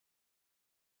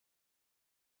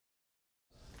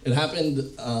It happened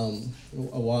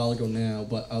a while ago now,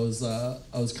 but I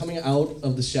was coming out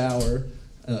of the shower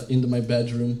into my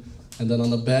bedroom, and then on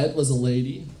the bed was a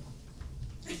lady.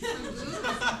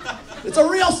 It's a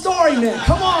real story, man.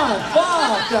 Come on,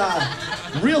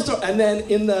 fuck. Real story. And then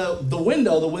in the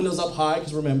window's up high,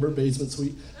 because remember, basement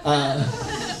suite.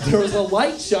 There was a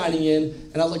light shining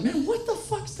in, and I was like, man, what the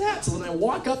fuck's that? So then I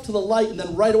walk up to the light, and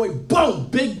then right away, boom,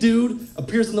 big dude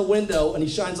appears in the window, and he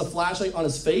shines a flashlight on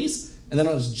his face, and then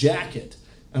on his jacket.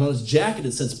 And on his jacket,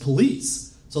 it says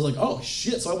police. So I was like, oh,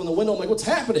 shit. So I open the window, I'm like, what's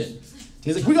happening? And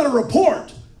he's like, we got a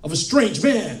report of a strange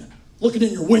man looking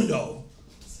in your window.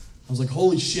 I was like,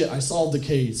 holy shit, I solved the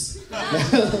case.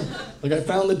 Like, I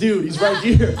found the dude, he's right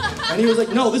here. And he was like,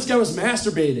 no, this guy was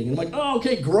masturbating. And I'm like, oh,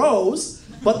 okay, gross.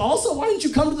 But also, why didn't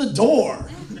you come to the door?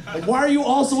 Like, why are you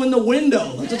also in the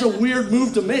window? That's such a weird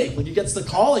move to make. Like, he gets the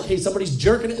call, like, hey, somebody's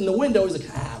jerking it in the window. He's like,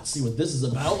 let's see what this is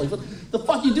about. Like, what the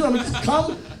fuck you doing? I'm like,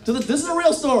 come to this is a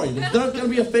real story. There's not going to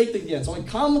be a fake thing again. So I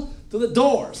come to the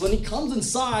door. So then he comes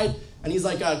inside, and he's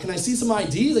like, can I see some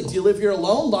IDs? Like, do you live here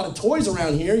alone? A lot of toys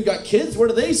around here. You got kids? Where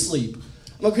do they sleep?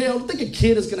 I'm like, okay, I don't think a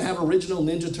kid is going to have original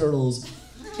Ninja Turtles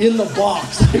in the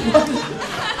box. Like,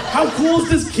 how cool is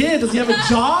this kid? Does he have a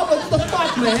job? Like, what the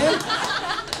fuck, man?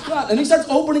 God. And he starts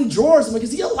opening drawers. I'm like,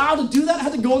 is he allowed to do that? I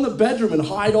had to go in the bedroom and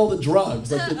hide all the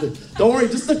drugs. Like, don't worry,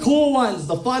 just the cool ones,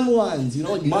 the fun ones. You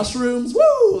know, like mushrooms.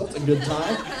 Woo, that's a good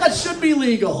time. That should be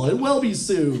legal. It will be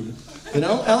soon. You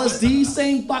know, LSD,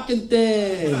 same fucking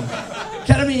thing.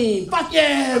 Ketamine, fuck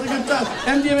yeah, it's a good time.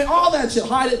 MDMA, all that shit,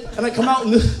 hide it. And I come out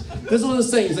and this is what it's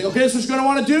saying. He's like, okay, this is what you're gonna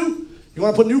wanna do. You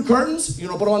wanna put new curtains, you're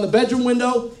gonna put them on the bedroom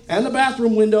window and the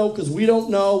bathroom window, because we don't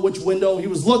know which window he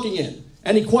was looking in.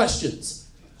 Any questions?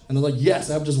 And they're like, yes,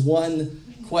 I have just one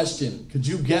question. Could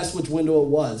you guess which window it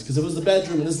was? Because it was the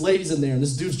bedroom and this lady's in there and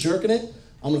this dude's jerking it.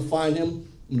 I'm gonna find him,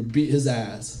 I'm gonna beat his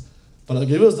ass. But like,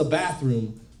 if it was the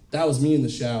bathroom, that was me in the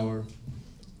shower.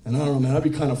 And I don't know, man, I'd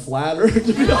be kind of flattered,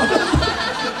 to be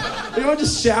honest. You know, I'm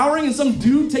just showering and some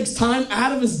dude takes time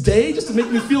out of his day just to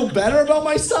make me feel better about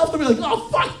myself. I'd be like, oh,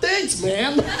 fuck, thanks,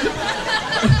 man.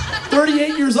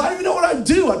 38 years old, I don't even know what I'd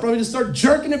do. I'd probably just start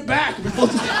jerking it back. And people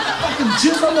just fucking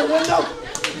jizz on the window.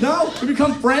 No, we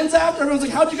become friends after. Everyone's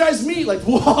like, how'd you guys meet? Like,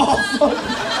 whoa,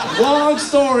 fuck. Long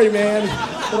story, man.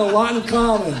 Got a lot in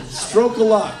common. Stroke of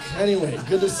luck. Anyway,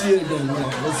 good to see you again,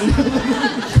 man. We'll see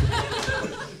you.